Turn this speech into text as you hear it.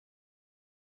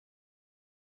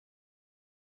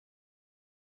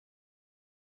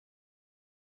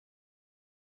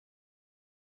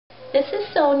This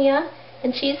is Sonia,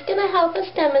 and she's going to help us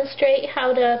demonstrate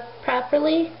how to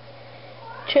properly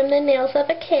trim the nails of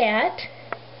a cat.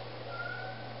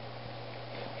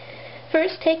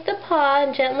 First, take the paw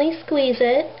and gently squeeze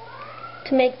it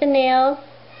to make the nail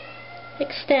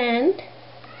extend.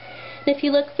 And if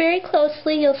you look very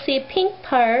closely, you'll see a pink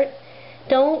part.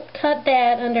 Don't cut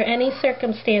that under any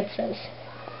circumstances.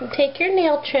 And take your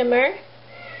nail trimmer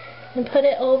and put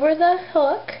it over the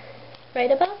hook,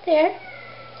 right about there,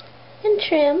 and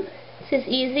trim. It's as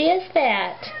easy as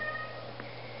that.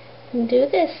 And do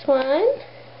this one.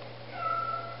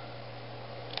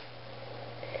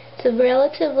 It's a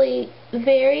relatively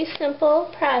very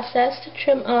simple process to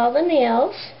trim all the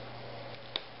nails.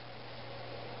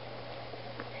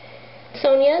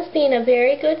 Sonia is being a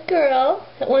very good girl.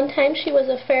 At one time she was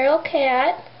a feral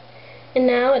cat, and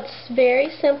now it's very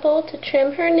simple to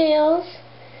trim her nails.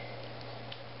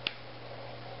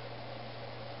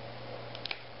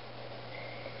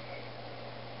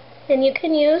 And you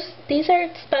can use, these are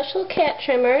special cat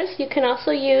trimmers. You can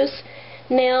also use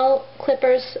nail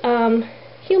clippers,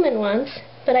 human ones,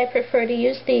 but I prefer to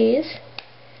use these.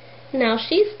 Now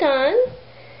she's done,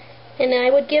 and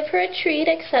I would give her a treat,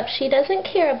 except she doesn't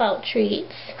care about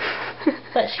treats.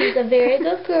 But she's a very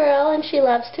good girl, and she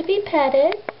loves to be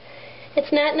petted.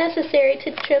 It's not necessary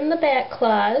to trim the back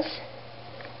claws.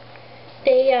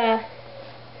 They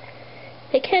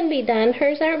can be done.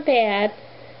 Hers aren't bad.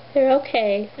 They're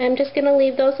okay. I'm just going to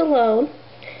leave those alone.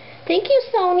 Thank you,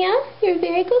 Sonia. You're a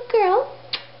very good girl.